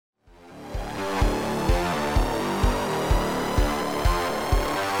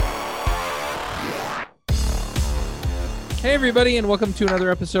Hey everybody, and welcome to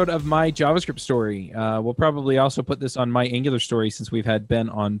another episode of My JavaScript Story. We'll probably also put this on My Angular Story since we've had Ben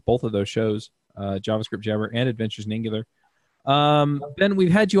on both of those shows, JavaScript Jabber and Adventures in Angular. Ben,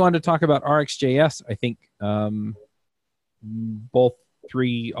 we've had you on to talk about RxJS, I think, all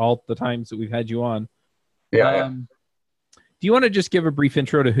the times that we've had you on. Yeah. Do you want to just give a brief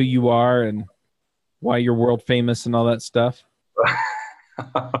intro to who you are and why you're world famous and all that stuff?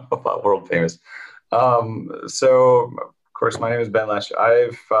 World famous. So, of course, my name is Ben Lesh.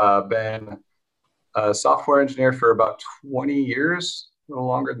 I've been a software engineer for about 20 years, a little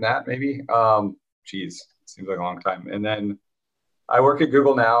longer than that, maybe. Geez, it seems like a long time. And then I work at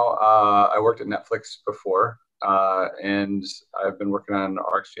Google now. I worked at Netflix before, and I've been working on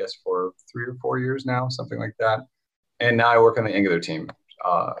RxJS for 3 or 4 years now, something like that. And now I work on the Angular team.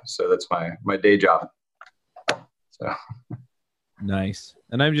 So that's my day job. So. Nice.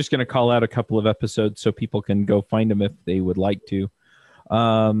 And I'm just going to call out a couple of episodes so people can go find them if they would like to.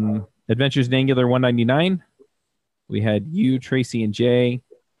 Adventures in Angular 199. We had you, Tracy, and Jay.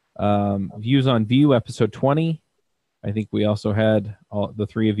 Views on Vue, episode 20. I think we also had the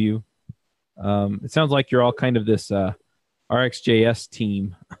three of you. It sounds like you're all kind of this RxJS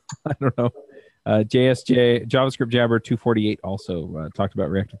team. I don't know. JavaScript Jabber 248 also talked about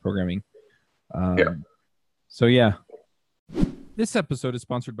reactive programming. So yeah. This episode is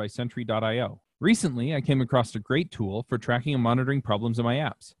sponsored by Sentry.io. Recently, I came across a great tool for tracking and monitoring problems in my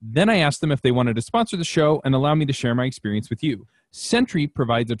apps. Then I asked them if they wanted to sponsor the show and allow me to share my experience with you. Sentry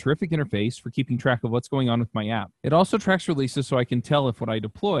provides a terrific interface for keeping track of what's going on with my app. It also tracks releases so I can tell if what I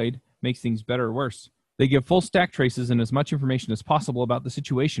deployed makes things better or worse. They give full stack traces and as much information as possible about the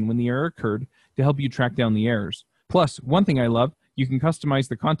situation when the error occurred to help you track down the errors. Plus, one thing I love, you can customize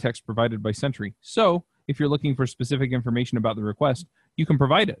the context provided by Sentry. So, if you're looking for specific information about the request, you can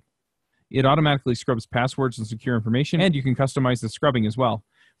provide it. It automatically scrubs passwords and secure information, and you can customize the scrubbing as well.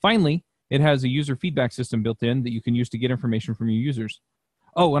 Finally, it has a user feedback system built in that you can use to get information from your users.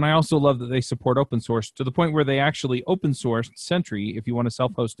 Oh, and I also love that they support open source to the point where they actually open sourced Sentry if you want to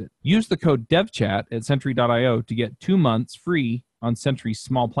self-host it. Use the code devchat at Sentry.io to get 2 months free on Sentry's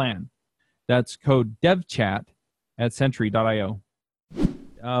small plan. That's code devchat at Sentry.io.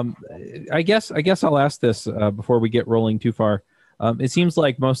 I guess I'll ask this before we get rolling too far. It seems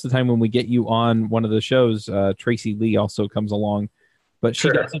like most of the time when we get you on one of the shows, Tracy Lee also comes along, but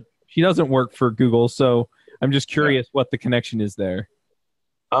she doesn't work for Google. So I'm just curious what the connection is there.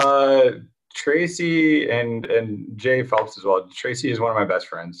 Tracy and Jay Phelps as well. Tracy is one of my best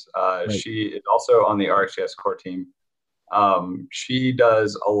friends. Right. She is also on the RxJS core team. She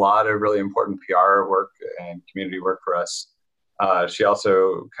does a lot of really important PR work and community work for us. She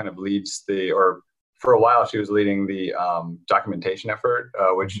also kind of leads for a while, she was leading the documentation effort,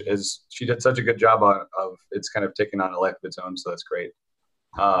 which she did such a good job of it's kind of taken on a life of its own, so that's great.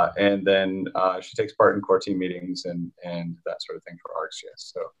 And then she takes part in core team meetings and that sort of thing for RxJS.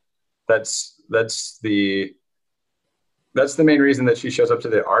 So that's the main reason that she shows up to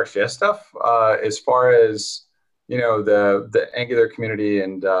the RxJS stuff. As far as the Angular community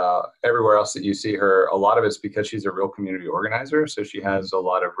and everywhere else that you see her, a lot of it's because she's a real community organizer. So she has a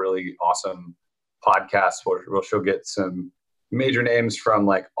lot of really awesome podcasts where she'll get some major names from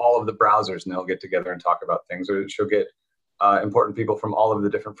like all of the browsers and they'll get together and talk about things. Or she'll get important people from all of the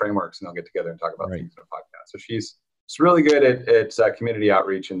different frameworks and they'll get together and talk about things in a podcast. So she's really good at community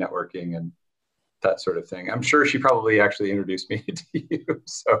outreach and networking and that sort of thing. I'm sure she probably actually introduced me to you.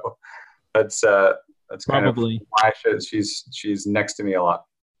 So that's probably kind of why she's next to me a lot.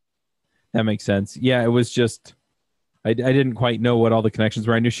 That makes sense. Yeah, it was just I didn't quite know what all the connections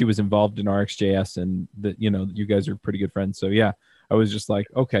were. I knew she was involved in RxJS and that you guys are pretty good friends. So yeah, I was just like,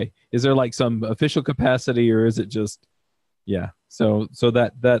 okay, is there like some official capacity or is it just So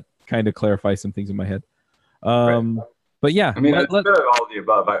that kind of clarifies some things in my head. But yeah, I mean, it's bit of all of the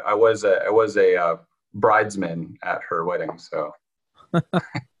above. I was a bridesman at her wedding, so.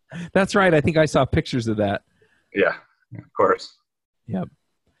 That's right. I think I saw pictures of that. Yeah, of course. Yep.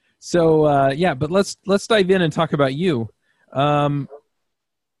 So but let's dive in and talk about you. Now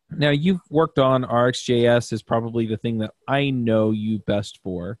you've worked on RxJS is probably the thing that I know you best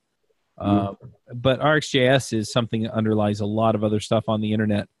for. But RxJS is something that underlies a lot of other stuff on the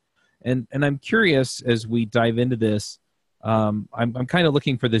internet. And I'm curious as we dive into this, I'm kind of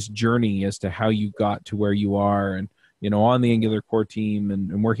looking for this journey as to how you got to where you are and on the Angular core team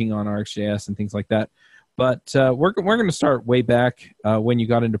and working on RxJS and things like that. But we're going to start way back when you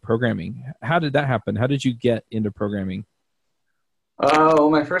got into programming. How did that happen? How did you get into programming? Well,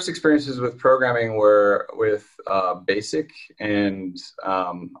 my first experiences with programming were with BASIC, and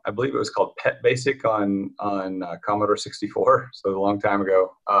I believe it was called Pet Basic on Commodore 64, so a long time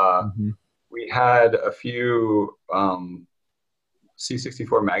ago. Hmm. We had a few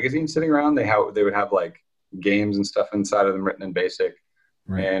C64 magazines sitting around. They would have like games and stuff inside of them written in BASIC,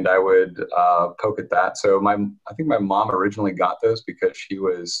 Right. and I would poke at that. So I think my mom originally got those because she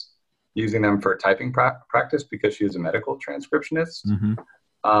was using them for typing practice because she was a medical transcriptionist. Hmm.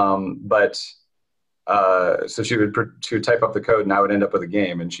 But so she would type up the code, and I would end up with a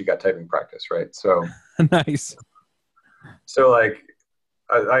game, and she got typing practice, right? Nice. So like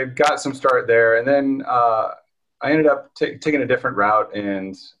I got some start there, and then I ended up taking a different route,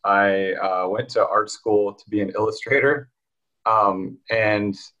 and I went to art school to be an illustrator.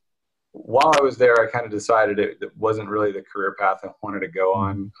 And while I was there, I kind of decided it wasn't really the career path I wanted to go Hmm.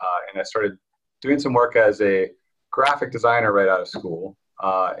 on, and I started doing some work as a graphic designer right out of school.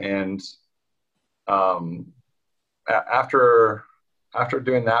 And um, after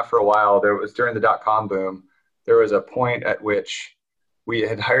doing that for a while, there was during the dot-com boom, there was a point at which we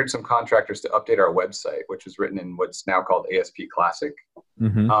had hired some contractors to update our website, which is written in what's now called ASP Classic.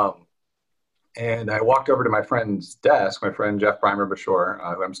 Hmm. Um, and I walked over to my friend's desk, my friend Jeff Breimer Bashore,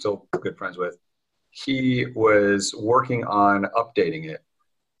 who I'm still good friends with. He was working on updating it.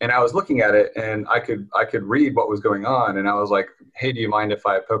 And I was looking at it, and I could read what was going on, and I was like, "Hey, do you mind if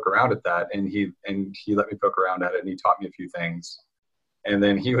I poke around at that?" And he let me poke around at it, and he taught me a few things. And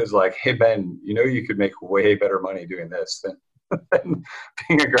then he was like, "Hey Ben, you could make way better money doing this than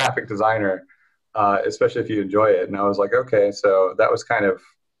being a graphic designer, especially if you enjoy it." And I was like, "Okay." So that was kind of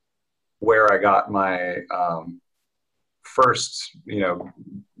where I got my first,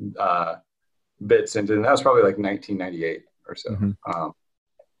 bits into, and that was probably like 1998 or so. Hmm.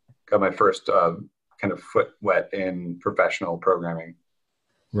 Got my first kind of foot wet in professional programming.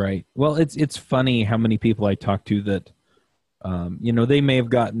 Right. Well, it's funny how many people I talk to that, they may have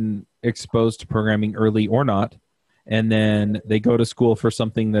gotten exposed to programming early or not, and then they go to school for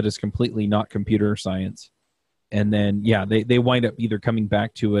something that is completely not computer science, and then they wind up either coming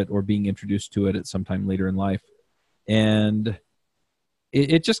back to it or being introduced to it at some time later in life, and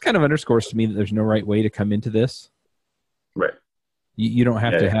it just kind of underscores to me that there's no right way to come into this. Right. You don't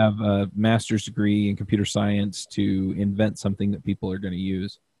have Yeah, to yeah. have a master's degree in computer science to invent something that people are going to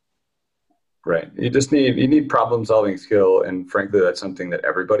use. Right. You need problem solving skill, and frankly, that's something that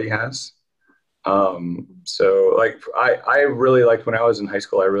everybody has. So like I really liked when I was in high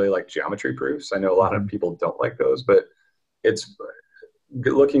school. I really liked geometry proofs. I know a lot of Hmm. people don't like those, but it's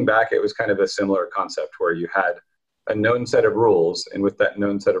looking back, it was kind of a similar concept where you had a known set of rules, and with that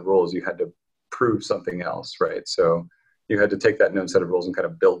known set of rules, you had to prove something else, right? So you had to take that known set of rules and kind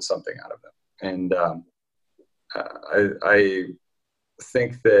of build something out of them. And I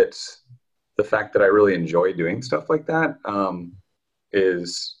think that the fact that I really enjoy doing stuff like that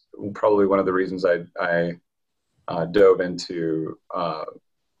is probably one of the reasons I dove into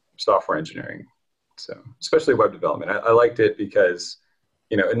software engineering. So, especially web development, I liked it because,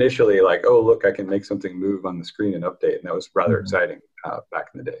 initially, like, oh, look, I can make something move on the screen and update, and that was rather Hmm. exciting back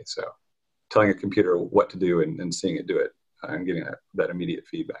in the day. So, telling a computer what to do and seeing it do it and getting that immediate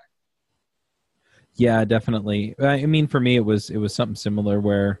feedback. Yeah, definitely. I mean, for me, it was something similar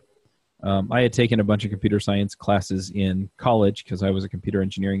where I had taken a bunch of computer science classes in college because I was a computer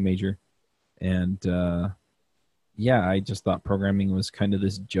engineering major, and I just thought programming was kind of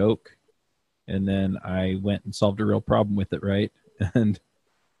this joke, and then I went and solved a real problem with it, right? And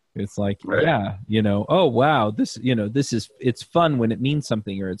it's like, Right. oh wow, it's fun when it means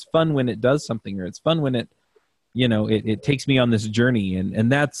something, or it's fun when it does something, or it's fun when it takes me on this journey,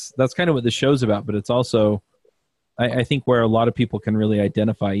 and that's kind of what the show's about. But it's also, I think, where a lot of people can really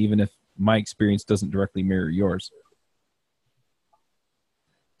identify, even if my experience doesn't directly mirror yours.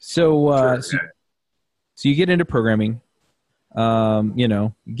 So, Sure. so you get into programming,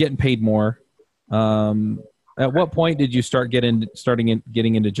 getting paid more. At what point did you getting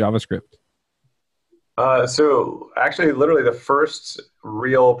into JavaScript? So actually, literally, the first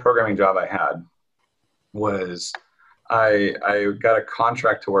real programming job I had was I got a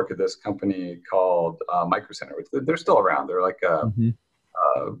contract to work at this company called Micro Center. They're still around. They're like Hmm.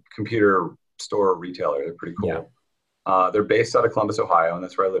 a computer store retailer. They're pretty Yeah. cool. They're based out of Columbus, Ohio, and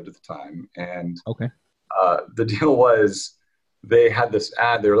that's where I lived at the time. And Okay. the deal was they had this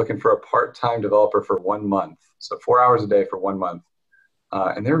ad. They were looking for a part-time developer for 1 month, so 4 hours a day for 1 month,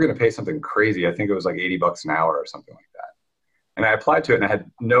 and they were going to pay something crazy. I think it was like $80 an hour or something like that. And I applied to it, and I had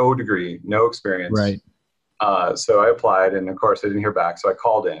no degree, no experience. Right. So I applied, and of course I didn't hear back. So I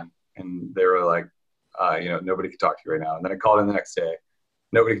called in, and they were like, nobody could talk to you right now. And then I called in the next day.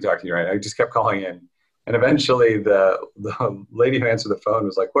 Nobody could talk to you right now. I just kept calling in. And eventually the lady who answered the phone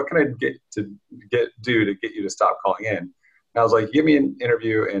was like, what can I do to get you to stop calling in? And I was like, give me an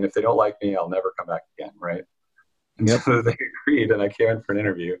interview. And if they don't like me, I'll never come back again. Right. And so they agreed, and I came in for an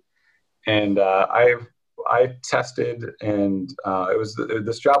interview. And I tested, and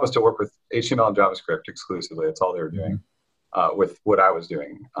this job was to work with HTML and JavaScript exclusively. That's all they were doing with what I was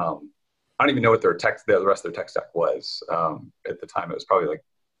doing. I don't even know what the rest of their tech stack was at the time. It was probably like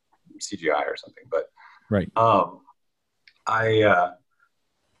CGI or something. But right. I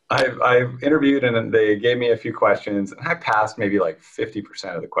interviewed, and then they gave me a few questions, and I passed maybe like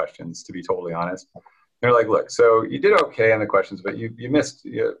 50% of the questions, to be totally honest. They're like, look, so you did okay on the questions, but you missed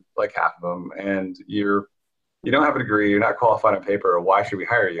like half of them, and you don't have a degree, you're not qualified on paper. Why should we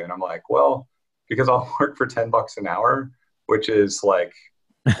hire you? And I'm like, well, because I'll work for $10 an hour, which is like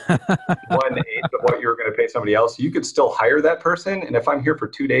 1/8 of what you're going to pay somebody else. You could still hire that person, and if I'm here for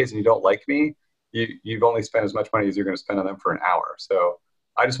 2 days and you don't like me, you've only spent as much money as you're going to spend on them for an hour. So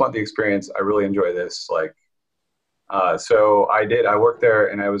I just want the experience. I really enjoy this. So I did. I worked there,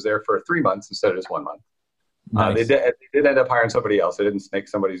 and I was there for 3 months instead of just 1 month. Nice. They did end up hiring somebody else. They didn't snake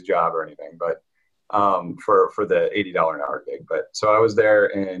somebody's job or anything, but for the $80 an hour gig. But so I was there,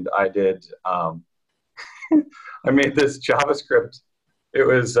 and I did. I made this JavaScript. It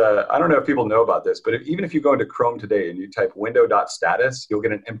was I don't know if people know about this, but even if you go into Chrome today and you type window.status, you'll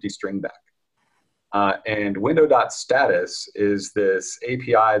get an empty string back. And window.status is this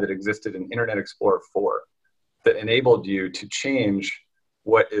API that existed in Internet Explorer 4 that enabled you to change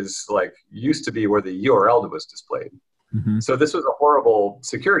what is like used to be where the URL was displayed. Mm-hmm. So this was a horrible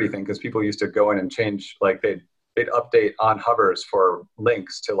security thing, because people used to go in and change, like they'd update on hovers for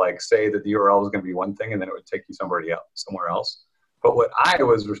links to like say that the URL was going to be one thing, and then it would take you somewhere else. But what I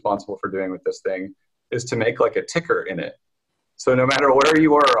was responsible for doing with this thing is to make like a ticker in it. So no matter where you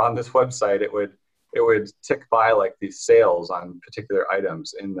were on this website, it would tick by like these sales on particular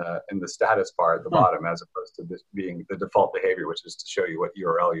items in the status bar at the bottom, as opposed to this being the default behavior, which is to show you what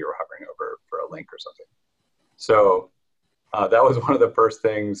URL you were hovering over for a link or something. So that was one of the first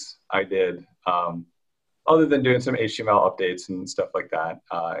things I did, other than doing some HTML updates and stuff like that.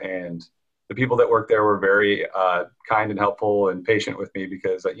 And the people that worked there were very kind and helpful and patient with me,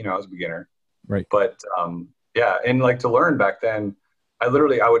 because I was a beginner. Right. But yeah, and like to learn back then, I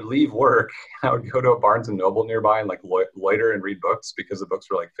would leave work, I would go to a Barnes and Noble nearby and like loiter and read books, because the books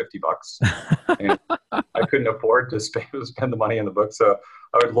were like $50. And I couldn't afford to spend the money on the books. So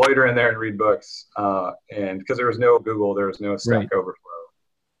I would loiter in there and read books. And because there was no Google, there was no Stack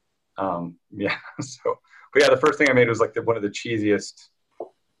Overflow. Yeah. So, but yeah, the first thing I made was like one of the cheesiest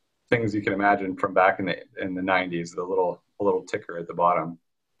things you can imagine from back in the 90s, the little ticker at the bottom.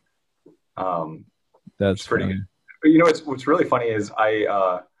 That's pretty funny. good. But what's really funny is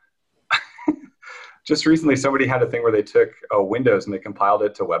I just recently somebody had a thing where they took Windows and they compiled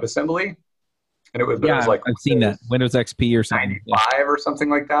it to WebAssembly, and it was like I've seen that Windows XP or something, 95 or something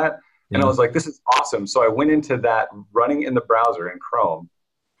like that. Yeah. And I was like, this is awesome. So I went into that running in the browser in Chrome,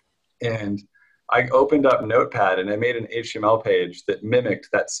 and I opened up Notepad and I made an HTML page that mimicked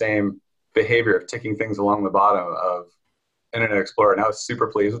that same behavior of ticking things along the bottom of Internet Explorer, and I was super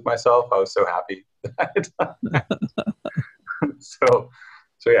pleased with myself. I was so happy that I had done that. so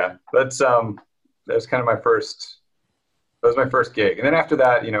yeah, that's kind of my first. That was my first gig, and then after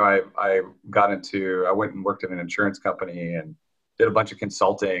that, I went and worked at an insurance company and did a bunch of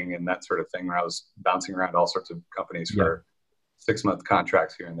consulting and that sort of thing, where I was bouncing around all sorts of companies for 6-month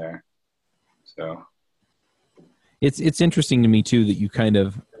contracts here and there. So it's interesting to me too that you kind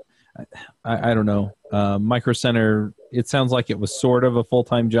of, I don't know, Micro Center, it sounds like it was sort of a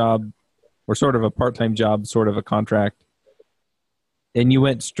full-time job or sort of a part-time job, sort of a contract. And you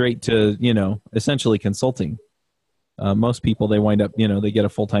went straight to, essentially consulting. Most people, they wind up, they get a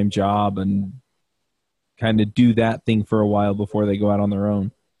full-time job and kind of do that thing for a while before they go out on their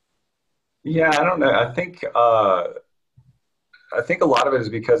own. Yeah, I don't know. I think a lot of it is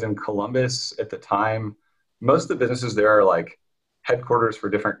because in Columbus at the time, most of the businesses there are like headquarters for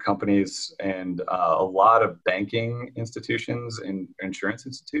different companies, and a lot of banking institutions and insurance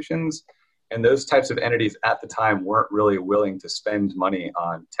institutions. And those types of entities at the time weren't really willing to spend money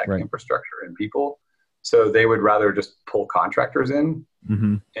on tech infrastructure and people. So they would rather just pull contractors in.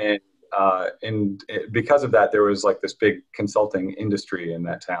 Mm-hmm. And because of that, there was like this big consulting industry in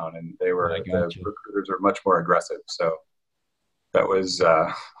that town, and the recruiters were much more aggressive. So that was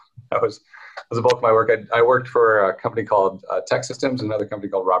a bulk of my work. I worked for a company called Tech Systems, another company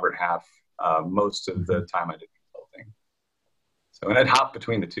called Robert Half. Most of the time I did consulting. So, and I'd hop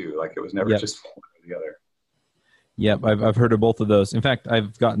between the two. Like it was never just one or together. Yep, I've heard of both of those. In fact,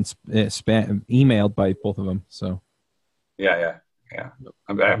 I've gotten spam emailed by both of them. So Yeah.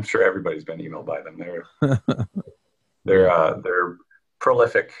 I'm sure everybody's been emailed by them. yeah. They're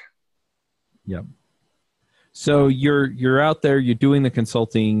prolific. Yep. So you're out there, you're doing the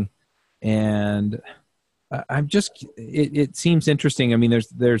consulting, and I'm just it seems interesting. I mean,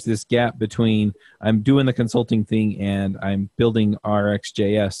 there's this gap between I'm doing the consulting thing and I'm building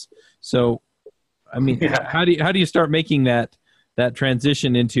RxJS. So I mean, Yeah. how do you start making that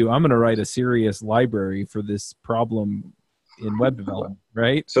transition into I'm going to write a serious library for this problem in web development,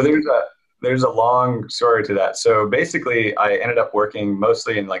 right? So there's a long story to that. So basically, I ended up working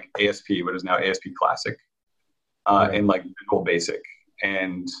mostly in like ASP, what is now ASP Classic, Right. in like Visual Basic,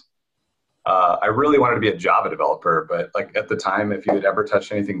 and I really wanted to be a Java developer, but like at the time, if you had ever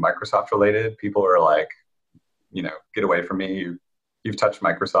touched anything Microsoft related, people were like, get away from me. You've touched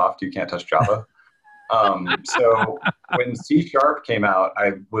Microsoft, you can't touch Java. So when C# came out,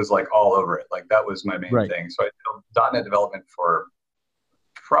 I was like all over it. Like that was my main Right. thing. So I did .NET development for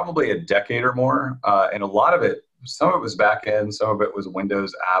probably a decade or more. And a lot of it, some of it was back end, some of it was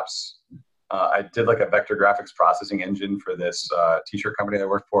Windows apps. I did like a vector graphics processing engine for this t-shirt company I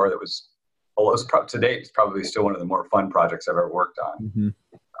worked for that was, to date, it's probably still one of the more fun projects I've ever worked on. Mm-hmm.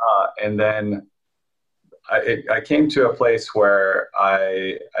 And then I came to a place where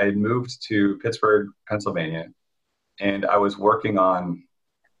I had moved to Pittsburgh, Pennsylvania, and I was working on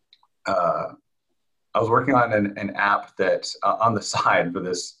an app that on the side for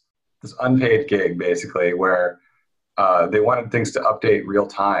this unpaid gig, basically, where they wanted things to update real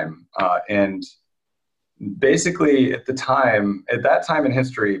time. And basically, at that time in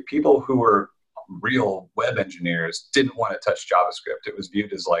history, people who were real web engineers didn't want to touch JavaScript. It was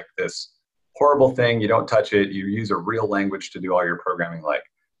viewed as like this horrible thing. You don't touch it. You use a real language to do all your programming, like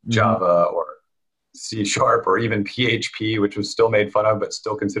Java or C# or even PHP, which was still made fun of, but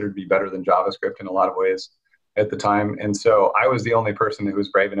still considered to be better than JavaScript in a lot of ways at the time. And so I was the only person who was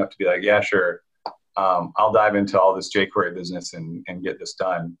brave enough to be like, yeah, sure. I'll dive into all this jQuery business and get this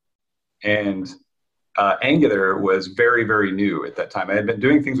done. And Angular was very, very new at that time. I had been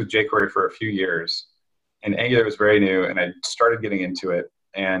doing things with jQuery for a few years, and Angular was very new, and I started getting into it.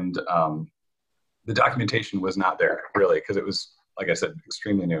 And the documentation was not there, really, because it was, like I said,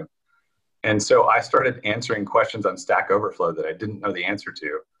 extremely new. And so I started answering questions on Stack Overflow that I didn't know the answer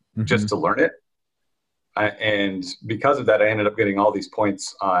to, just to learn it. And because of that, I ended up getting all these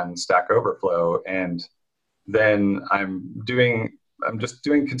points on Stack Overflow. And then I'm just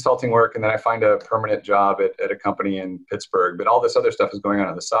doing consulting work, and then I find a permanent job at a company in Pittsburgh. But all this other stuff is going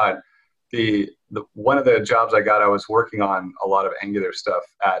on the side. One of the jobs I got, I was working on a lot of Angular stuff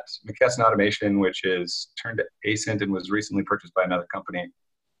at McKesson Automation, which is turned to Ascent and was recently purchased by another company.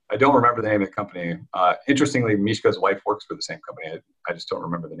 I don't remember the name of the company. Interestingly, Mishka's wife works for the same company. I just don't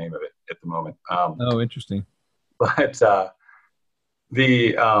remember the name of it at the moment. Oh, interesting. But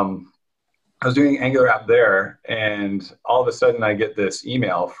I was doing Angular app there, and all of a sudden I get this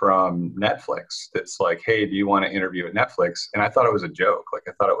email from Netflix that's like, hey, do you want to interview at Netflix? And I thought it was a joke. Like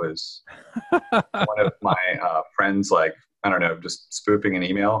I thought it was one of my friends, like, I don't know, just spoofing an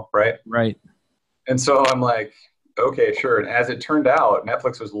email, right? Right. And so I'm like, okay, sure. And as it turned out,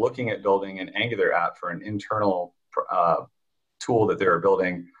 Netflix was looking at building an Angular app for an internal tool that they were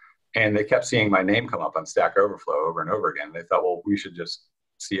building. And they kept seeing my name come up on Stack Overflow over and over again. They thought, well, we should just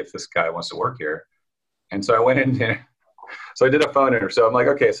see if this guy wants to work here. And so I went in there. So I did a phone interview. So I'm like,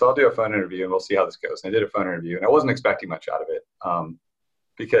 okay, so I'll do a phone interview and we'll see how this goes. And I did a phone interview, and I wasn't expecting much out of it.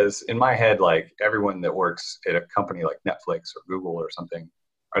 Because in my head, like everyone that works at a company like Netflix or Google or something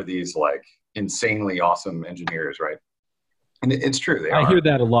are these like insanely awesome engineers, right? And it's true. They are. I hear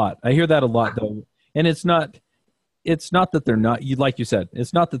that a lot. Though. And it's not that they're not, like you said,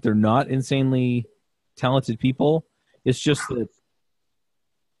 it's not that they're not insanely talented people. It's just that,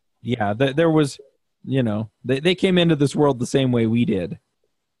 yeah, there was, they came into this world the same way we did.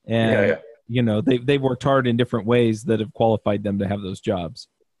 And, they've worked hard in different ways that have qualified them to have those jobs.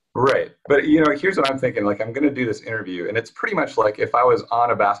 Right. But, here's what I'm thinking. Like, I'm going to do this interview, and it's pretty much like if I was on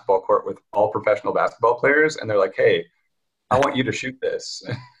a basketball court with all professional basketball players, and they're like, hey, I want you to shoot this.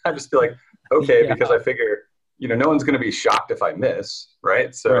 I'd just be like, okay, because I figure, no one's going to be shocked if I miss,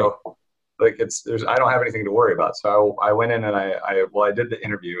 right? So, like, I don't have anything to worry about. So I went in and I did the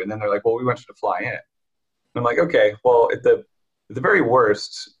interview, and then they're like, well, we want you to fly in. And I'm like, okay, well, at the very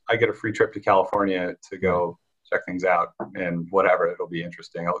worst, I get a free trip to California to go check things out, and whatever, it'll be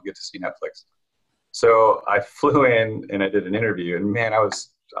interesting. I'll get to see Netflix. So I flew in and I did an interview, and man, I was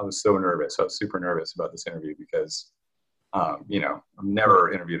so nervous. I was super nervous about this interview because, I've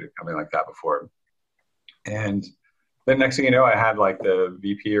never interviewed a company like that before. And then next thing you know, I had like the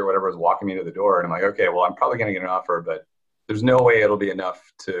VP or whatever was walking me to the door, and I'm like, okay, well, I'm probably going to get an offer, but there's no way it'll be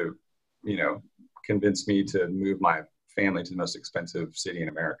enough to, convince me to move my family to the most expensive city in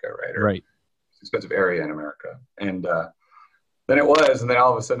America, right? Or Right. expensive area in America. And then it was, and then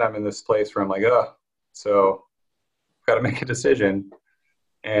all of a sudden I'm in this place where I'm like, oh, so got to make a decision.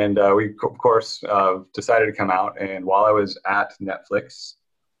 And we, of course, decided to come out. And while I was at Netflix,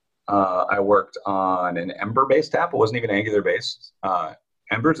 I worked on an Ember-based app. It wasn't even Angular-based.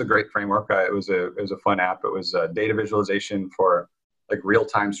 Ember is a great framework. It was a fun app. It was data visualization for like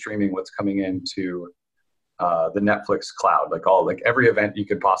real-time streaming what's coming into the Netflix cloud. Like every event you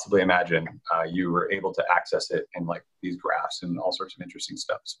could possibly imagine, you were able to access it in like these graphs and all sorts of interesting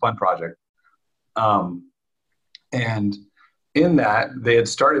stuff. It's a fun project. And in that, they had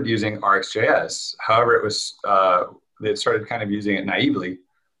started using RxJS. However, it was they had started kind of using it naively,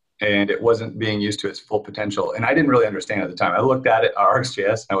 and it wasn't being used to its full potential. And I didn't really understand at the time. I looked at it,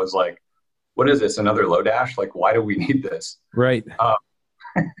 RxJS, and I was like, what is this, another Lodash? Like, why do we need this? Right.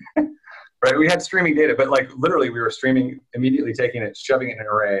 Right. We had streaming data, but like literally we were streaming, immediately taking it, shoving it in an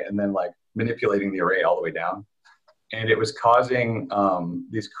array, and then like manipulating the array all the way down. And it was causing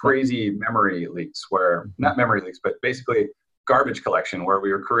these crazy memory leaks not memory leaks, but basically garbage collection, where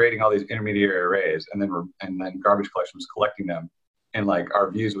we were creating all these intermediary arrays, and then garbage collection was collecting them, and like our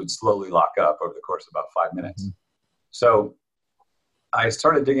views would slowly lock up over the course of about 5 minutes. Mm-hmm. So I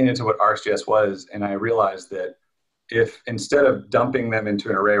started digging into what RxJS was, and I realized that if instead of dumping them into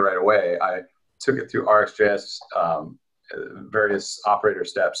an array right away, I took it through RxJS, various operator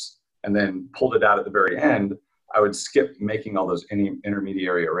steps, and then pulled it out at the very end, I would skip making all those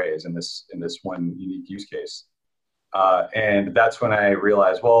intermediary arrays in this one unique use case. And that's when I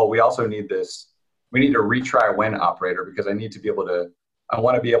realized, well, we also need this. We need a retry when operator, because I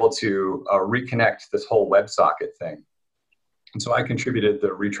want to be able to reconnect this whole WebSocket thing. And so I contributed the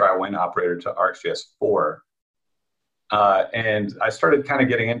retry when operator to RxJS 4. And I started kind of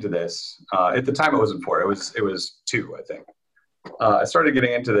getting into this. At the time, it wasn't 4. It was 2, I think. I started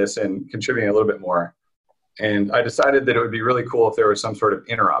getting into this and contributing a little bit more. And I decided that it would be really cool if there was some sort of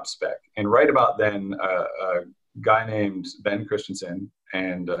interop spec. And right about then, a guy named Ben Christensen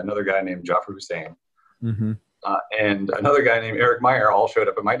and another guy named Jafar Hussain, mm-hmm. And another guy named Eric Meyer all showed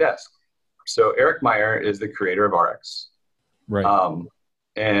up at my desk. So Eric Meyer is the creator of Rx. Right.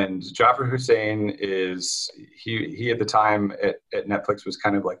 And Jafar Hussain he at the time at Netflix was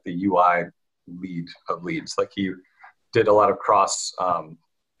kind of like the UI lead of leads. Like he did a lot of cross-team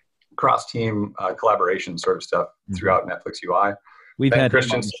collaboration sort of stuff throughout Netflix UI. We've Ben had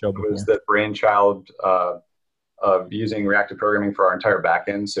Christensen was the brainchild of using reactive programming for our entire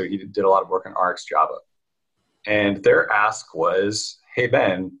backend. So he did a lot of work on Rx Java. And their ask was, hey,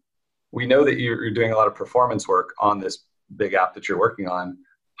 Ben, we know that you're doing a lot of performance work on this big app that you're working on.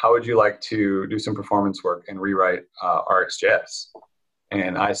 How would you like to do some performance work and rewrite RxJS?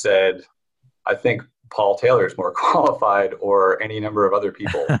 And I said, I think Paul Taylor is more qualified, or any number of other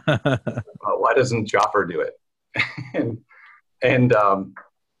people. Why doesn't Jafar do it? and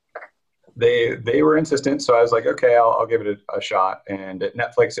they were insistent. So I was like, okay, I'll give it a shot. And at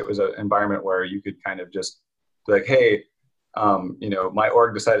Netflix, it was an environment where you could kind of just be like, hey, my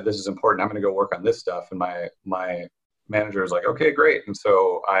org decided this is important. I'm going to go work on this stuff. And my manager was like, okay, great. And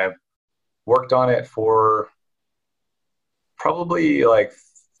so I've worked on it for probably like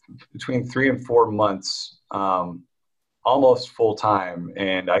between 3 and 4 months, almost full time.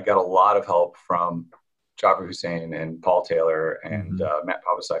 And I got a lot of help from Jafar Hussain and Paul Taylor and Matt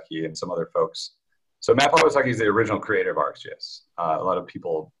Pawasaki and some other folks. So Matt Pawasaki is the original creator of RxJS. A lot of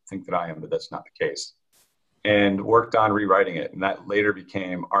people think that I am, but that's not the case. And worked on rewriting it. And that later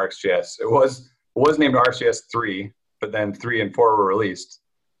became RxJS. It was named RxJS 3, but then 3 and 4 were released.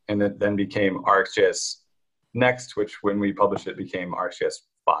 And it then became RxJS Next, which when we published it became RxJS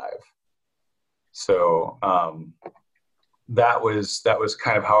 5. So that was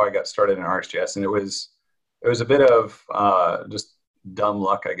kind of how I got started in RxJS. And it was a bit of just dumb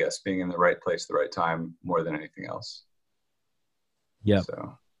luck, I guess, being in the right place, the right time, more than anything else. Yeah.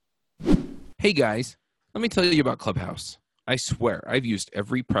 So. Hey guys, let me tell you about Clubhouse. I swear, I've used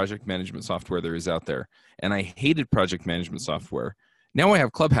every project management software there is out there, and I hated project management software. Now I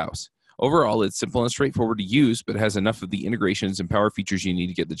have Clubhouse. Overall, it's simple and straightforward to use, but has enough of the integrations and power features you need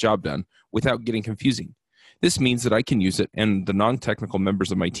to get the job done without getting confusing. This means that I can use it, and the non-technical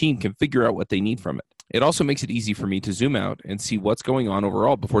members of my team can figure out what they need from it. It also makes it easy for me to zoom out and see what's going on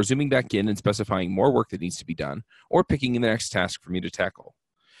overall before zooming back in and specifying more work that needs to be done, or picking the next task for me to tackle.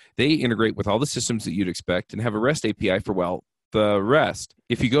 They integrate with all the systems that you'd expect and have a REST API for, well, the rest.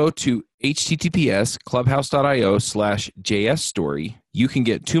 If you go to https://clubhouse.io/JSstory, you can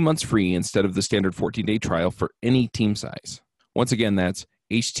get 2 months free instead of the standard 14-day trial for any team size. Once again, that's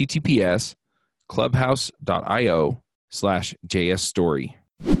https://clubhouse.io/JSstory.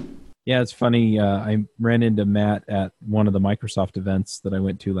 Yeah, it's funny. I ran into Matt at one of the Microsoft events that I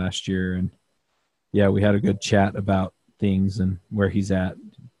went to last year, and yeah, we had a good chat about things and where he's at.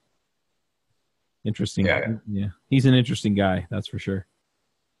 Interesting. Yeah. He's an interesting guy, that's for sure.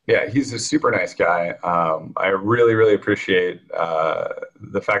 Yeah, he's a super nice guy. I really, really appreciate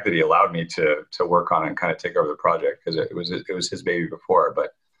the fact that he allowed me to work on it and kind of take over the project, because it was his baby before.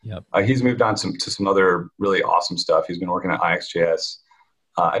 But yep. He's moved on to some other really awesome stuff. He's been working at IXJS.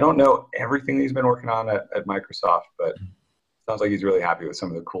 I don't know everything he's been working on at Microsoft, but it sounds like he's really happy with some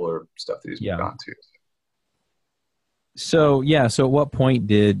of the cooler stuff that he's moved on to. So at what point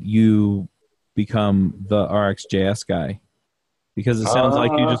did you become the RxJS guy? Because it sounds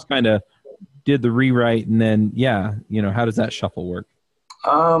like you just kind of did the rewrite, and then how does that shuffle work?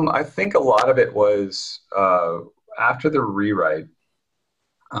 I think a lot of it was after the rewrite.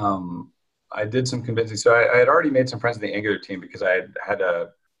 I did some convincing. So I had already made some friends in the Angular team because I had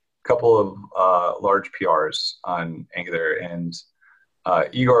a couple of large PRs on Angular, and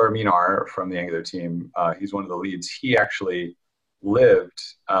Igor Minar from the Angular team, he's one of the leads. He actually lived,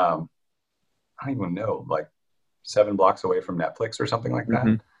 I don't even know, like 7 blocks away from Netflix or something like that.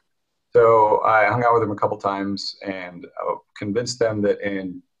 Mm-hmm. So I hung out with him a couple times and convinced them that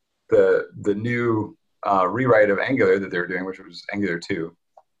in the new rewrite of Angular that they were doing, which was Angular 2,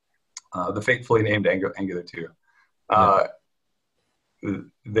 the fatefully named Angular 2,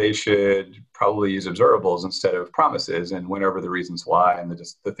 they should probably use observables instead of promises, and went over the reasons why and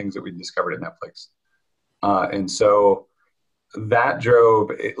the things that we discovered at Netflix. And so that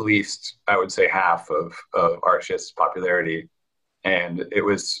drove at least, I would say, half of RxJS' popularity. And it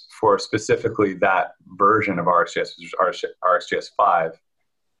was for specifically that version of RxJS, which was RxJS 5.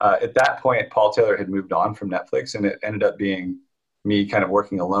 At that point, Paul Taylor had moved on from Netflix, and it ended up being me kind of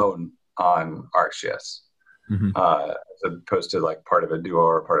working alone on RxJS, as opposed to like part of a duo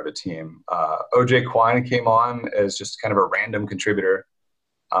or part of a team. OJ Quine came on as just kind of a random contributor,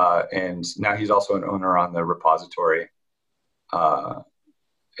 and now he's also an owner on the repository. But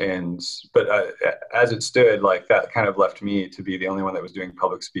as it stood, like that kind of left me to be the only one that was doing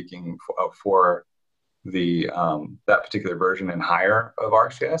public speaking for the that particular version and higher of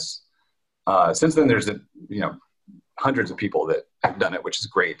RxJS. Since then, there's hundreds of people that have done it, which is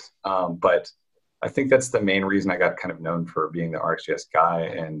great. But I think that's the main reason I got kind of known for being the RxJS guy,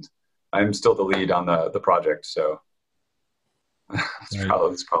 and I'm still the lead on the project. So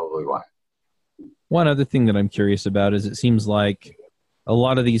that's probably why. One other thing that I'm curious about is it seems like a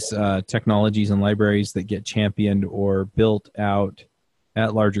lot of these technologies and libraries that get championed or built out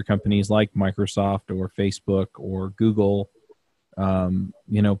at larger companies like Microsoft or Facebook or Google,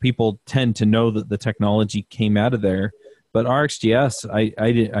 people tend to know that the technology came out of there. But RxJS,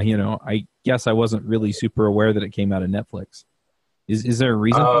 I guess I wasn't really super aware that it came out of Netflix. Is there a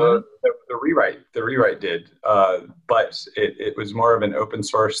reason for that? The rewrite did, but it was more of an open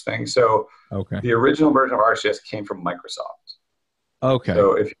source thing. So the original version of RxJS came from Microsoft. Okay.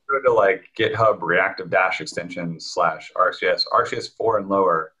 So if you go to like GitHub reactive-extensions /RxJS, RxJS 4 and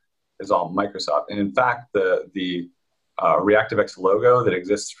lower is all Microsoft. And in fact, the ReactiveX logo that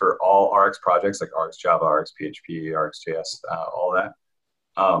exists for all Rx projects like RxJava, RxPHP, RxJS, all that,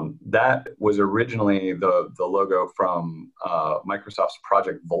 that was originally the logo from Microsoft's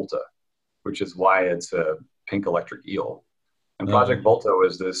Project Volta, which is why it's a pink electric eel. And Project Volta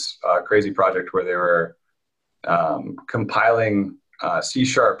was this crazy project where they were compiling C#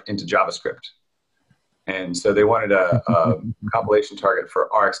 into JavaScript. And so they wanted a compilation target for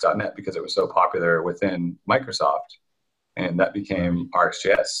Rx.net because it was so popular within Microsoft, and that became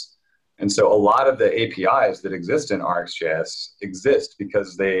RxJS. And so a lot of the APIs that exist in RxJS exist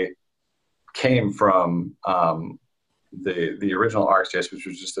because they came from the original RxJS, which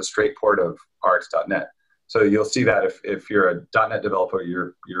was just a straight port of Rx.net. So you'll see that if you're a .NET developer,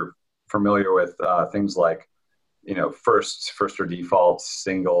 you're familiar with things like first or default,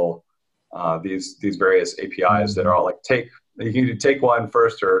 single, these various APIs that are all like you can take one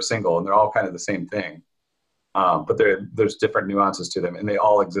first or single, and they're all kind of the same thing. But there's different nuances to them, and they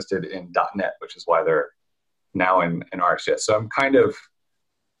all existed in .NET, which is why they're now in RxJS. So I'm kind of,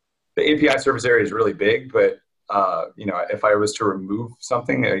 the API surface area is really big, but if I was to remove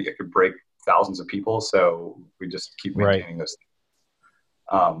something, it could break thousands of people. So we just keep maintaining those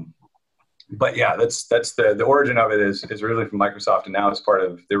things. But yeah, that's the origin of it is originally from Microsoft, and now it's part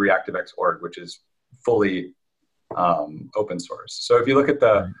of the ReactiveX org, which is fully open source. So if you look at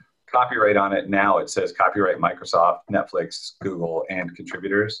the copyright on it now, it says copyright Microsoft, Netflix, Google, and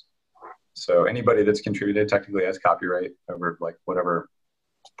contributors. So anybody that's contributed technically has copyright over like whatever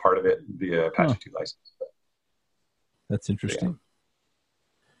part of it via Apache 2 license. That's interesting.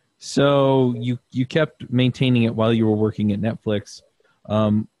 So you kept maintaining it while you were working at Netflix.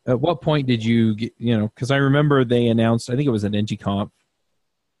 At what point did you get, because I remember they announced, I think it was at NGConf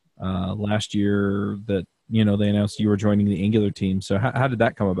last year that, they announced you were joining the Angular team. So how did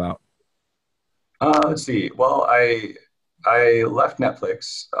that come about? Let's see. Well, I left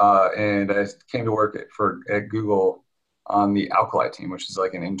Netflix and I came to work at Google on the Alkali team, which is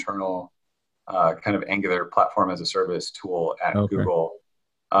like an internal kind of Angular platform as a service tool at Google,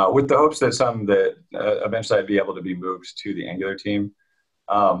 with the hopes that eventually I'd be able to be moved to the Angular team.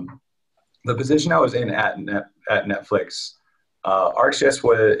 The position I was in at Netflix,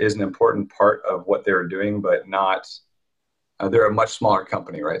 ArcGIS is an important part of what they were doing, but not. They're a much smaller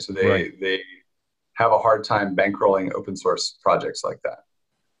company, right? So they have a hard time bankrolling open source projects like that.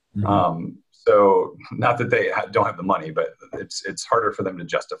 Mm-hmm. So not that they don't have the money, but it's harder for them to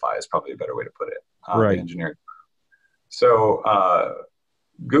justify is probably a better way to put it. The engineering. So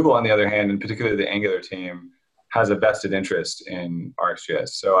Google, on the other hand, and particularly the Angular team, has a vested interest in ArcGIS.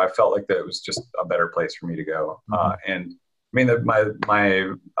 So I felt like that it was just a better place for me to go. Mm-hmm. And I mean,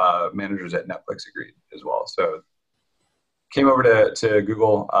 my managers at Netflix agreed as well. So came over to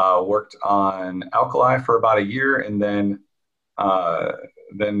Google, worked on Alkali for about a year, and then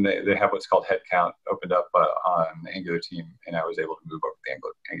they have what's called headcount opened up on the Angular team, and I was able to move over to the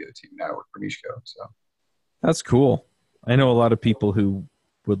Angular team. Now I work for Nishko. So that's cool. I know a lot of people who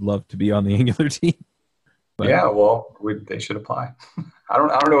would love to be on the Angular team. But yeah, well, they should apply. I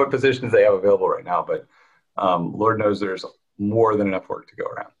don't know what positions they have available right now, but Lord knows there's more than enough work to go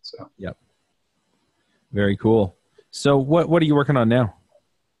around. So yep, very cool. So what are you working on now?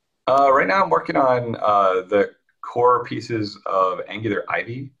 Right now I'm working on the core pieces of Angular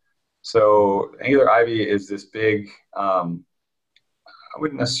Ivy. So Angular Ivy is this big, I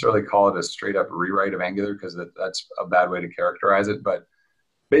wouldn't necessarily call it a straight up rewrite of Angular because that's a bad way to characterize it, but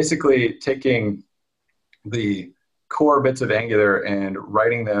basically taking the core bits of Angular and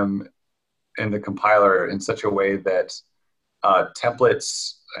writing them in the compiler in such a way that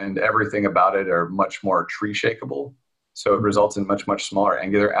templates and everything about it are much more tree shakeable. So it results in much, much smaller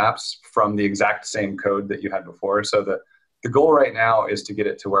Angular apps from the exact same code that you had before. So the goal right now is to get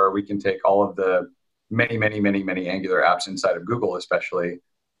it to where we can take all of the many, many, many, many Angular apps inside of Google especially,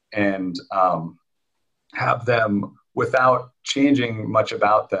 and have them, without changing much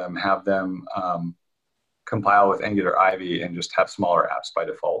about them, have them compile with Angular Ivy and just have smaller apps by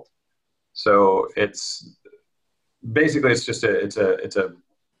default. So it's just a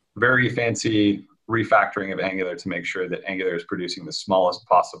very fancy refactoring of Angular to make sure that Angular is producing the smallest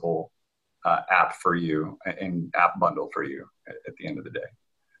possible app for you and app bundle for you at the end of the day.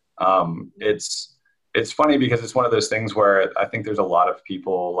 It's funny because it's one of those things where I think there's a lot of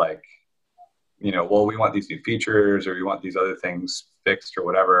people like, well, we want these new features or we want these other things fixed or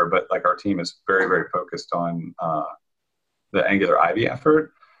whatever, but like our team is very, very focused on the Angular Ivy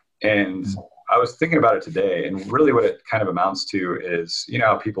effort. And I was thinking about it today, and really what it kind of amounts to is,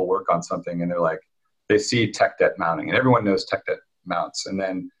 how people work on something and they're like, they see tech debt mounting, and everyone knows tech debt mounts. And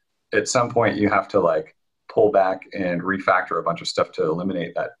then at some point you have to like pull back and refactor a bunch of stuff to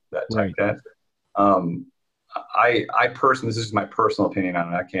eliminate that tech debt. I personally, this is my personal opinion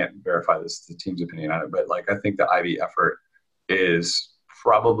on it. I can't verify this, the team's opinion on it, but like, I think the Ivy effort is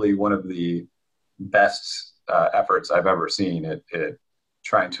probably one of the best efforts I've ever seen at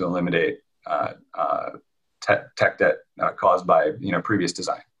trying to eliminate tech debt caused by, previous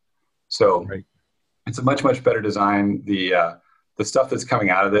design. So it's a much, much better design. The stuff that's coming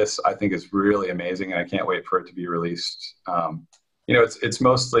out of this, I think, is really amazing, and I can't wait for it to be released. It's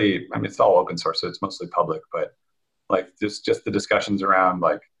mostly, it's all open source, so it's mostly public, but like just the discussions around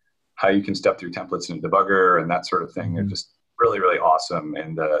like how you can step through templates in a debugger and that sort of thing are just really, really awesome.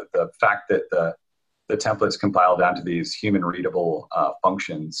 And the fact that the templates compile down to these human readable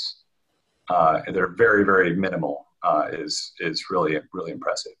functions, and they're very, very minimal, is really, really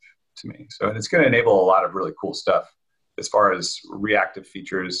impressive to me. So, and it's going to enable a lot of really cool stuff as far as reactive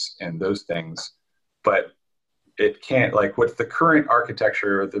features and those things, but it can't, like with the current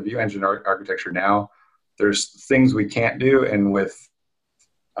architecture, the view engine architecture now, there's things we can't do. And with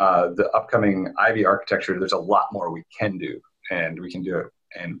the upcoming Ivy architecture, there's a lot more we can do, and we can do it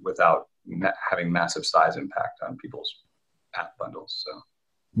and without having massive size impact on people's app bundles. So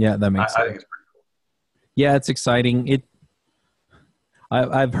yeah, that makes sense. I think it's pretty cool. Yeah, it's exciting.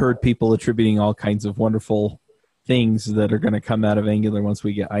 I've heard people attributing all kinds of wonderful things that are going to come out of Angular once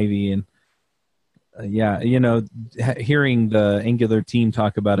we get Ivy. And yeah, hearing the Angular team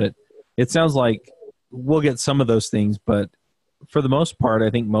talk about it, it sounds like we'll get some of those things, but for the most part, I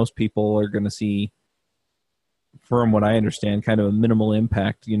think most people are going to see, from what I understand, kind of a minimal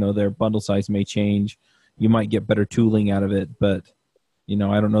impact. Their bundle size may change. You might get better tooling out of it, but I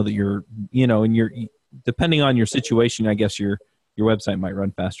don't know that you're, and you're, depending on your situation, I guess your website might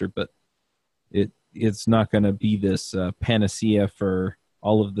run faster, but it's not going to be this panacea for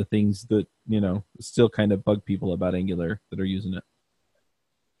all of the things that, still kind of bug people about Angular that are using it.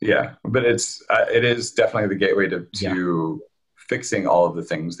 Yeah, but it is definitely the gateway to fixing all of the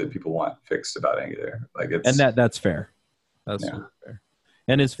things that people want fixed about Angular. And that's fair. That's fair.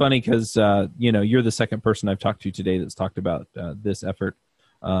 And it's funny because you're the second person I've talked to today that's talked about this effort.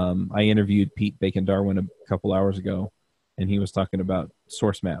 I interviewed Pete Bacon-Darwin a couple hours ago, and he was talking about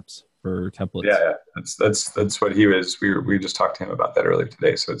source maps for templates. Yeah. That's what he was. We just talked to him about that earlier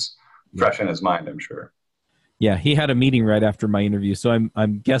today, so it's fresh in his mind, I'm sure. Yeah, he had a meeting right after my interview, so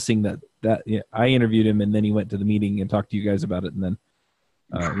I'm guessing that I interviewed him, and then he went to the meeting and talked to you guys about it, and then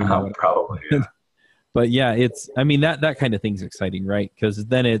probably. Yeah. But yeah, that kind of thing's exciting, right? Because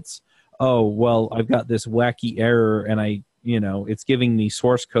then it's, oh well, I've got this wacky error, and it's giving me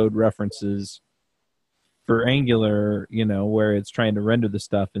source code references for Angular, where it's trying to render the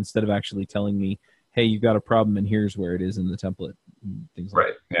stuff instead of actually telling me, hey, you've got a problem, and here's where it is in the template. And things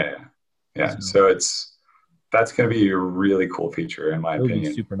like that. Yeah. So that's going to be a really cool feature, in my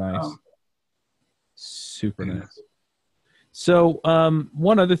opinion. Super nice. Super nice. So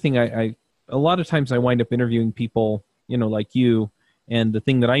one other thing, I a lot of times I wind up interviewing people, like you, and the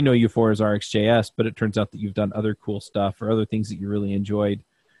thing that I know you for is RxJS, but it turns out that you've done other cool stuff or other things that you really enjoyed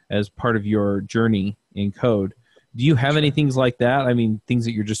as part of your journey in code. Do you have any things like that? I mean, things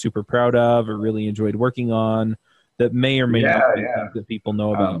that you're just super proud of or really enjoyed working on that may or may not be things that people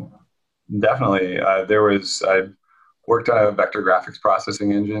know about? Definitely. I worked on a vector graphics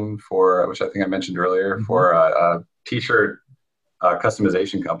processing engine which I think I mentioned earlier, for a t-shirt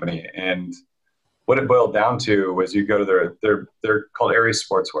customization company. And what it boiled down to was you go to they're called Aries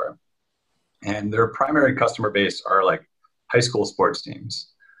Sportswear, and their primary customer base are like high school sports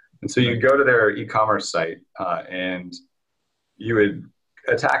teams. And so you go to their e-commerce site and you would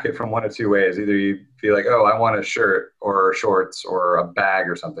attack it from one of two ways. Either you'd be like, oh, I want a shirt or shorts or a bag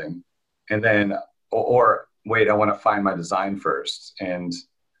or something. And then, or wait, I want to find my design first and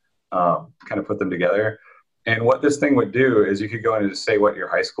kind of put them together. And what this thing would do is you could go in and just say what your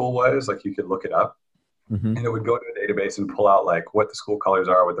high school was, like you could look it up, and it would go into a database and pull out like what the school colors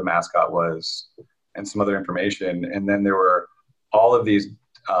are, what the mascot was, and some other information. And then there were all of these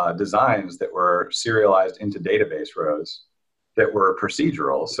designs that were serialized into database rows that were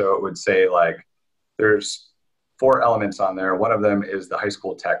procedural. So it would say like, there's 4 elements on there. One of them is the high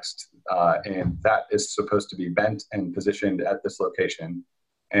school text, and that is supposed to be bent and positioned at this location.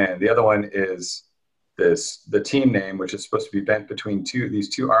 And the other one is the team name, which is supposed to be bent between these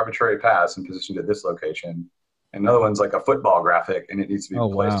two arbitrary paths and positioned at this location. And another one's like a football graphic, and it needs to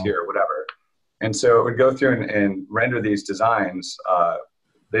be placed here or whatever. And so it would go through and render these designs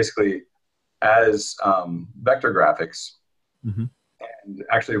basically as vector graphics, and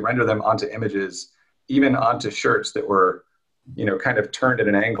actually render them onto images, even onto shirts that were, kind of turned at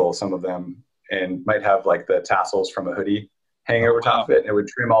an angle, some of them, and might have like the tassels from a hoodie hanging over top of it. And it would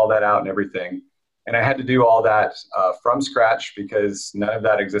trim all that out and everything. And I had to do all that from scratch because none of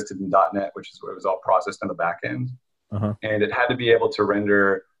that existed in .NET, which is what was all processed on the back end. And it had to be able to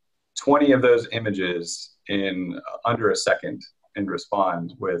render 20 of those images in under a second and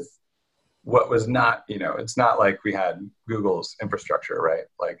respond with what was not, it's not like we had Google's infrastructure, right?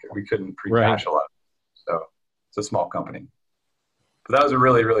 Like we couldn't pre-cache a lot. So it's a small company. But that was a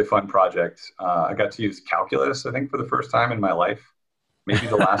really, really fun project. I got to use calculus, I think, for the first time in my life. Maybe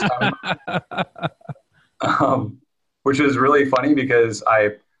the last time. Which is really funny because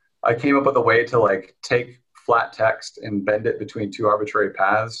I came up with a way to like take flat text and bend it between 2 arbitrary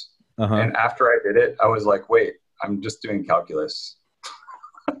paths. And after I did it, I was like, wait, I'm just doing calculus.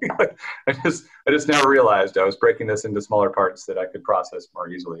 I just now realized I was breaking this into smaller parts that I could process more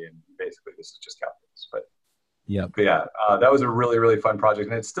easily. And basically this is just calculus. But yeah, that was a really, really fun project.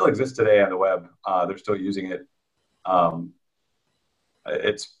 And it still exists today on the web. They're still using it.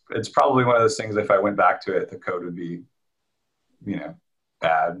 It's probably one of those things, if I went back to it, the code would be,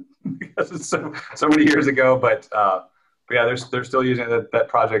 bad because it's so many years ago. But yeah, they're still using it. That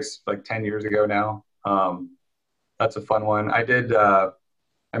project's like 10 years ago now. That's a fun one. I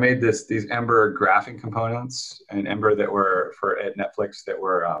made these Ember graphing components and Ember that were at Netflix that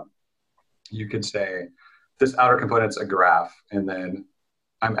were, you could say, this outer component's a graph, and then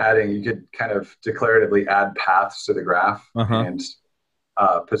you could kind of declaratively add paths to the graph and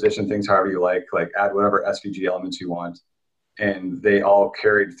position things however you like add whatever SVG elements you want. And they all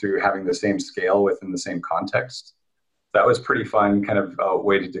carried through having the same scale within the same context. That was pretty fun, kind of a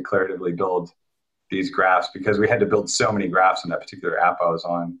way to declaratively build these graphs, because we had to build so many graphs in that particular app I was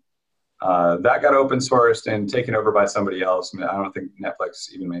on. That got open sourced and taken over by somebody else. I don't think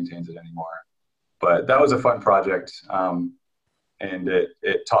Netflix even maintains it anymore. But that was a fun project. And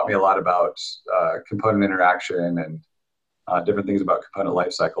it taught me a lot about component interaction and different things about component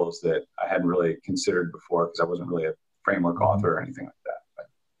life cycles that I hadn't really considered before, because I wasn't really a framework author or anything like that.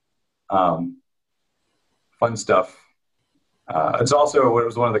 But, fun stuff. It's also, it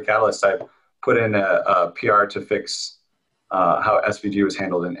was one of the catalysts. I put in a PR to fix how SVG was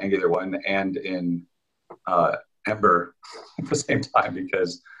handled in Angular 1 and in Ember at the same time,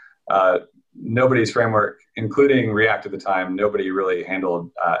 because nobody's framework, including React at the time, nobody really handled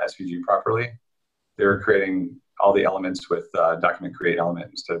SVG properly. They were creating all the elements with document create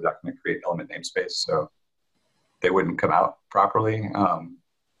element instead of document create element namespace, so they wouldn't come out properly.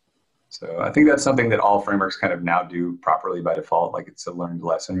 So I think that's something that all frameworks kind of now do properly by default, like it's a learned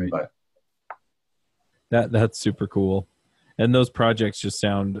lesson. Right. But that's super cool. And those projects just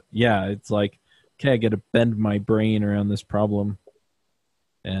sound, it's like, okay, I got to bend my brain around this problem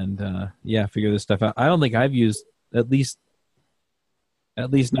and figure this stuff out. I don't think I've used, at least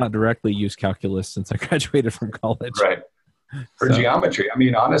not directly used calculus since I graduated from college. Right. For geometry, I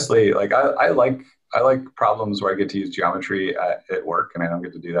mean, honestly, like I like problems where I get to use geometry at work, and I don't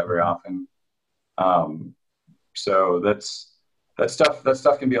get to do that very often. So that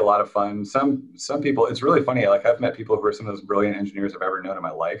stuff can be a lot of fun. Some people, it's really funny. Like I've met people who are some of those brilliant engineers I've ever known in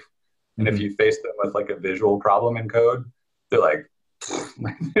my life. And if you face them with like a visual problem in code, they're like,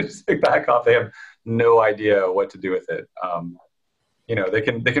 they just back off. They have no idea what to do with it. They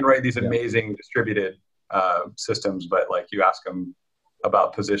can write these amazing distributed systems, but like you ask them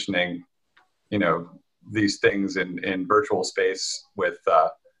about positioning, these things in virtual space with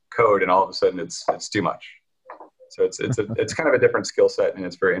code, and all of a sudden it's too much. So it's kind of a different skill set, and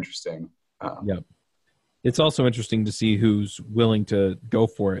it's very interesting. It's also interesting to see who's willing to go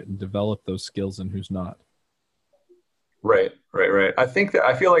for it and develop those skills and who's not. Right. I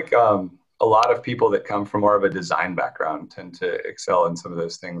feel like a lot of people that come from more of a design background tend to excel in some of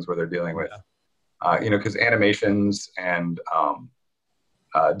those things where they're dealing with, because animations and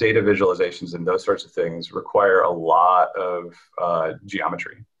data visualizations and those sorts of things require a lot of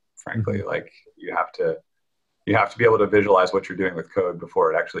geometry, frankly. Like you have to be able to visualize what you're doing with code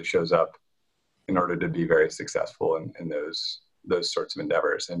before it actually shows up in order to be very successful in those sorts of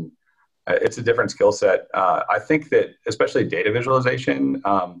endeavors. And it's a different skill set. I think that especially data visualization,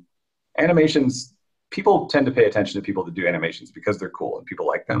 animations, people tend to pay attention to people that do animations because they're cool and people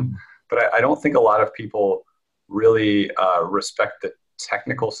like them. But I don't think a lot of people really respect the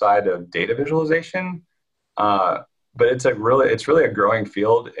technical side of data visualization. But it's really a growing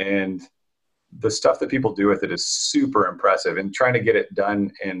field, and the stuff that people do with it is super impressive, and trying to get it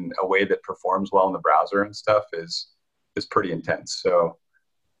done in a way that performs well in the browser and stuff is pretty intense. So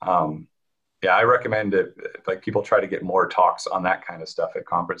I recommend it, like people try to get more talks on that kind of stuff at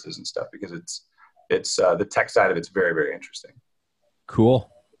conferences and stuff, because it's the tech side of it's very, very interesting. Cool.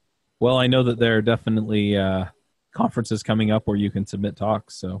 Well, I know that there are definitely conferences coming up where you can submit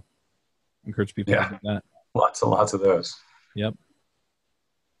talks, so encourage people to do that. Lots and lots of those. Yep.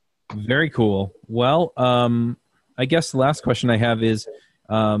 Very cool. Well, I guess the last question I have is,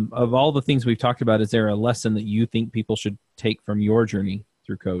 of all the things we've talked about, is there a lesson that you think people should take from your journey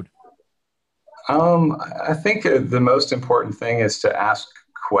through code? I think the most important thing is to ask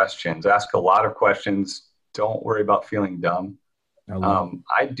questions. Ask a lot of questions. Don't worry about feeling dumb. I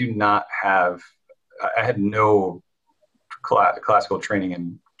had no classical training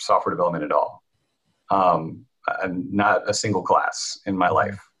in software development at all. Not a single class in my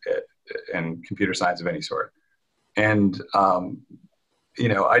life in computer science of any sort. And,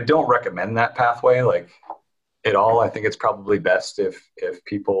 I don't recommend that pathway at all. I think it's probably best if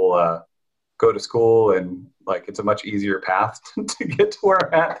people go to school, and it's a much easier path to get to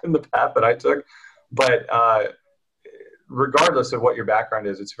where I'm at than the path that I took. But regardless of what your background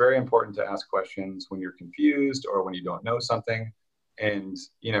is, it's very important to ask questions when you're confused or when you don't know something. And,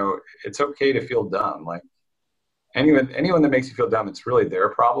 it's okay to feel dumb. Anyone that makes you feel dumb, it's really their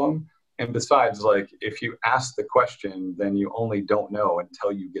problem. And besides, if you ask the question, then you only don't know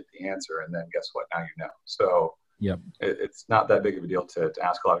until you get the answer. And then guess what? Now you know. So it's not that big of a deal to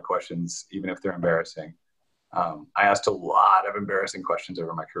ask a lot of questions, even if they're embarrassing. I asked a lot of embarrassing questions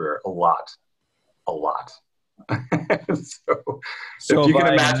over my career. A lot. So So if you if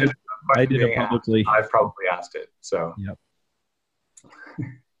can imagine a I question did it being asked, publicly. I've probably asked it. So Yep.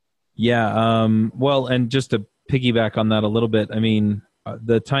 Yeah. Well, and just to piggyback on that a little bit, I mean,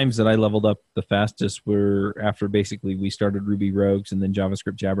 the times that I leveled up the fastest were after basically we started Ruby Rogues and then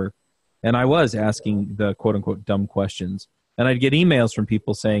JavaScript Jabber. And I was asking the quote unquote dumb questions. And I'd get emails from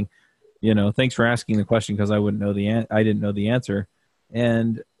people saying, thanks for asking the question because I didn't know the answer.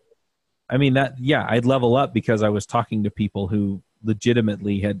 And I mean I'd level up because I was talking to people who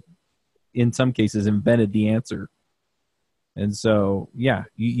legitimately had, in some cases, invented the answer. And so,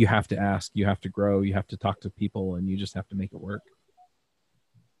 you have to ask, you have to grow, you have to talk to people, and you just have to make it work.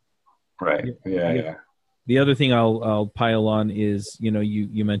 right, yeah. The other thing I'll pile on is,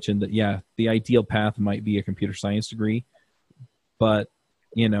 you mentioned that, the ideal path might be a computer science degree, but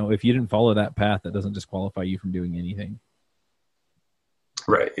if you didn't follow that path, that doesn't disqualify you from doing anything.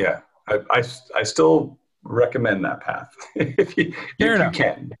 Right, yeah. I still recommend that path if you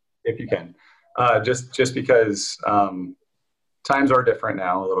can. Just because times are different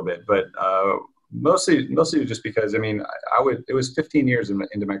now a little bit, but mostly just because, I mean, it was 15 years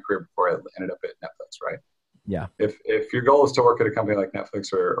into my career before I ended up at Netflix, right? Yeah. If your goal is to work at a company like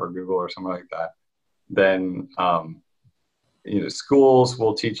Netflix or Google or something like that, then schools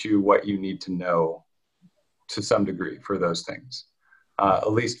will teach you what you need to know to some degree for those things,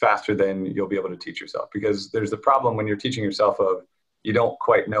 at least faster than you'll be able to teach yourself. Because there's the problem when you're teaching yourself of you don't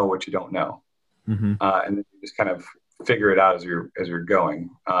quite know what you don't know, and then you just kind of figure it out as you're going.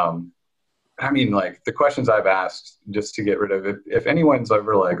 I mean, like the questions I've asked just to get rid of it. If anyone's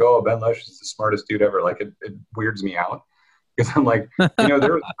ever like, "Oh, Ben Lesh is the smartest dude ever," like it weirds me out because I'm like, there was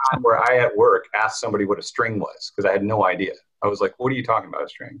a time where I at work asked somebody what a string was because I had no idea. I was like, "What are you talking about, a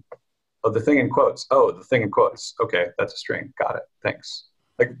string?" "Oh, the thing in quotes." "Oh, the thing in quotes. Okay, that's a string. Got it. Thanks."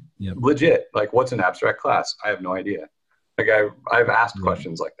 Like legit. Like, what's an abstract class? I have no idea. Like I've asked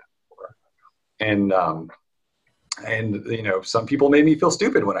questions like that before, and some people made me feel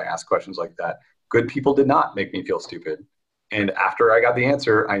stupid when I asked questions like that. Good people did not make me feel stupid. And after I got the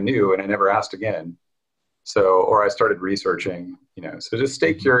answer, I knew, and I never asked again. So, or I started researching. So just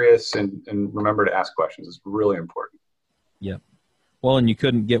stay curious and remember to ask questions. It's really important. Yeah. Well, and you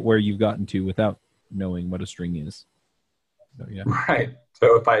couldn't get where you've gotten to without knowing what a string is. So, yeah. Right.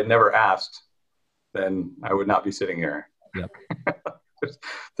 So if I had never asked, then I would not be sitting here. Yep.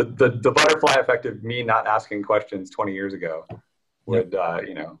 the butterfly effect of me not asking questions 20 years ago would,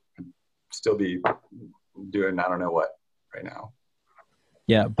 still be doing I don't know what right now.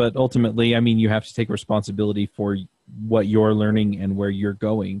 Yeah, but ultimately, I mean, you have to take responsibility for what you're learning and where you're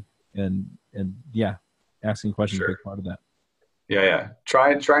going, and asking questions is a big part of that. Yeah.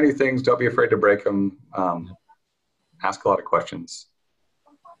 Try new things. Don't be afraid to break them. Ask a lot of questions.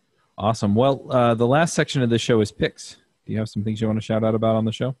 Awesome. Well, the last section of the show is picks. Do you have some things you want to shout out about on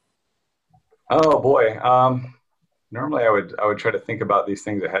the show? Oh boy. Normally I would try to think about these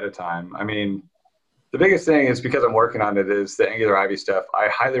things ahead of time. I mean, the biggest thing is because I'm working on it is the Angular Ivy stuff. I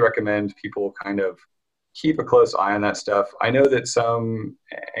highly recommend people kind of keep a close eye on that stuff. I know that some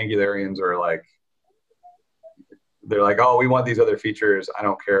Angularians are like, they're like, "Oh, we want these other features. I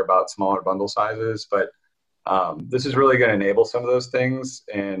don't care about smaller bundle sizes," but this is really going to enable some of those things.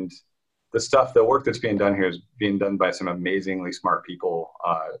 And the work that's being done here is being done by some amazingly smart people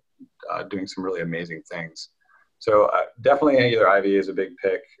doing some really amazing things. So definitely Angular Ivy is a big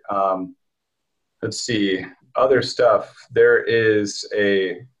pick. Let's see, other stuff. There is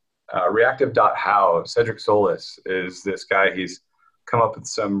a reactive.how. Cedric Solis is this guy. He's come up with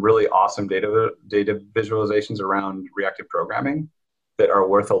some really awesome data visualizations around reactive programming that are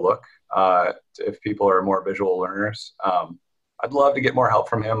worth a look if people are more visual learners. I'd love to get more help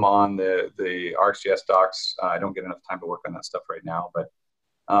from him on the RxJS docs. I don't get enough time to work on that stuff right now, but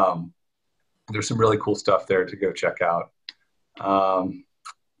there's some really cool stuff there to go check out. I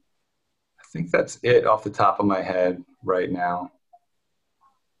think that's it off the top of my head right now.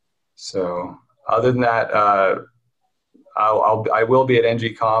 So other than that, I will be at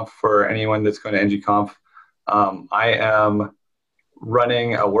NGConf for anyone that's going to NGConf. I am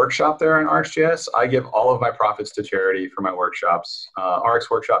running a workshop there in RxJS. I give all of my profits to charity for my workshops.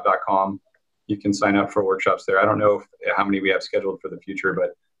 rxworkshop.com. You can sign up for workshops there. I don't know how many we have scheduled for the future,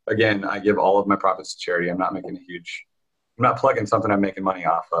 but again, I give all of my profits to charity. I'm not plugging something I'm making money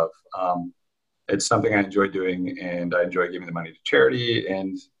off of. It's something I enjoy doing, and I enjoy giving the money to charity.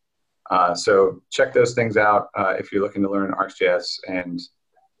 And so check those things out if you're looking to learn RxJS, and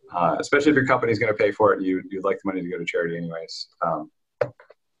especially if your company's going to pay for it, you'd like the money to go to charity anyways.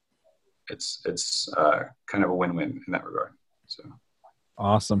 It's kind of a win-win in that regard. So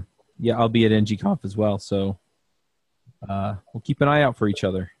awesome. Yeah, I'll be at NGConf as well. So we'll keep an eye out for each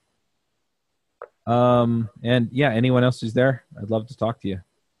other. And yeah, anyone else who's there, I'd love to talk to you.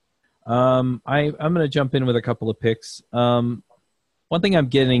 I'm going to jump in with a couple of picks. One thing I'm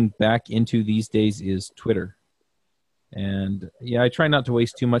getting back into these days is Twitter. And yeah, I try not to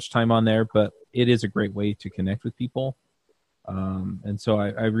waste too much time on there, but it is a great way to connect with people. And so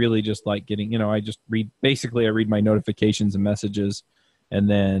I really just like getting, I read my notifications and messages. And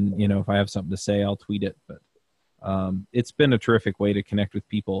then, if I have something to say, I'll tweet it. But it's been a terrific way to connect with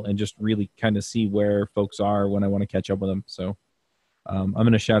people and just really kind of see where folks are when I want to catch up with them. So I'm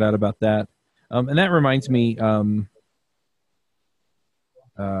going to shout out about that. And that reminds me, how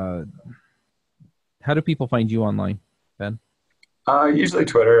do people find you online, Ben? Usually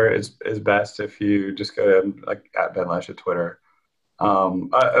Twitter is best. If you just go to at Ben Lesh at Twitter.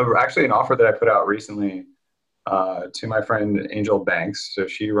 Actually, an offer that I put out recently to my friend Angel Banks. So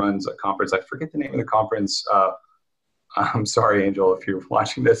she runs a conference. I forget the name of the conference. I'm sorry, Angel, if you're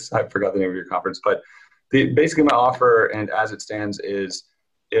watching this, I forgot the name of your conference. But basically my offer, and as it stands, is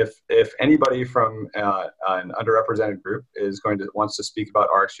if anybody from an underrepresented group wants to speak about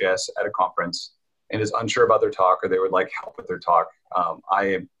RxJS at a conference and is unsure about their talk, or they would like help with their talk,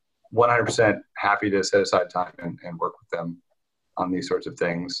 I am 100% happy to set aside time and work with them on these sorts of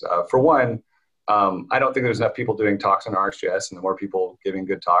things. For one, I don't think there's enough people doing talks on RxJS, and the more people giving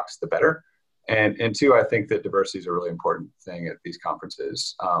good talks, the better. And two, I think that diversity is a really important thing at these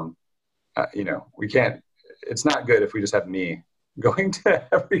conferences. We can't. It's not good if we just have me going to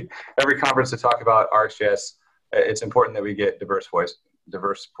every conference to talk about RxJS. It's important that we get diverse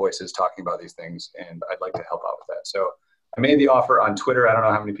voices talking about these things, and I'd like to help out with that. So I made the offer on Twitter. I don't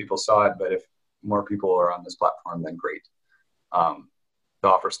know how many people saw it, but if more people are on this platform, then great. The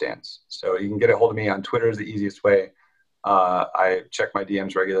offer stands. So you can get a hold of me on Twitter is the easiest way. I check my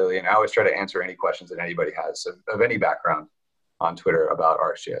DMs regularly, and I always try to answer any questions that anybody has of any background on Twitter about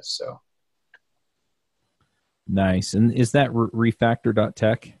RxJS. So nice. And is that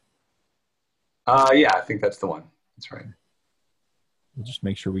refactor.tech? Yeah, I think that's the one. That's right. We'll just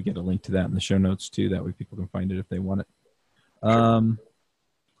make sure we get a link to that in the show notes too. That way people can find it if they want it. Sure.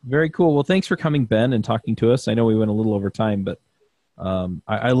 Very cool. Well, thanks for coming, Ben, and talking to us. I know we went a little over time, but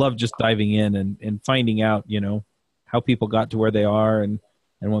I love just diving in and finding out, how people got to where they are and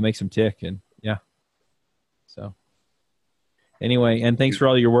what makes them tick. And yeah. So anyway, and thanks for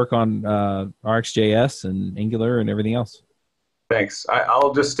all your work on RxJS and Angular and everything else. Thanks.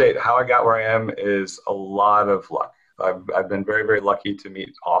 I'll just state how I got where I am is a lot of luck. I've been very, very lucky to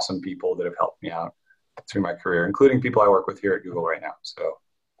meet awesome people that have helped me out through my career, including people I work with here at Google right now. So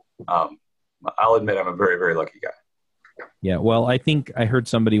I'll admit I'm a very, very lucky guy. Yeah, well, I think I heard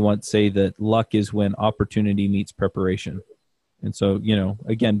somebody once say that luck is when opportunity meets preparation. And so,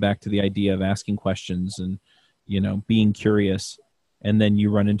 again, back to the idea of asking questions and, being curious, and then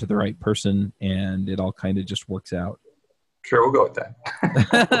you run into the right person and it all kind of just works out. Sure, we'll go with that.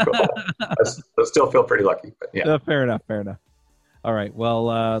 I still feel pretty lucky, but yeah. Fair enough. All right,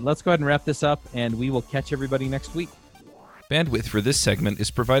 well, let's go ahead and wrap this up, and we will catch everybody next week. Bandwidth for this segment is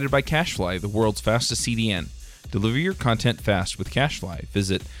provided by CacheFly, the world's fastest CDN. Deliver your content fast with CacheFly.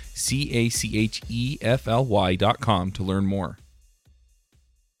 Visit CACHEFLY.com to learn more.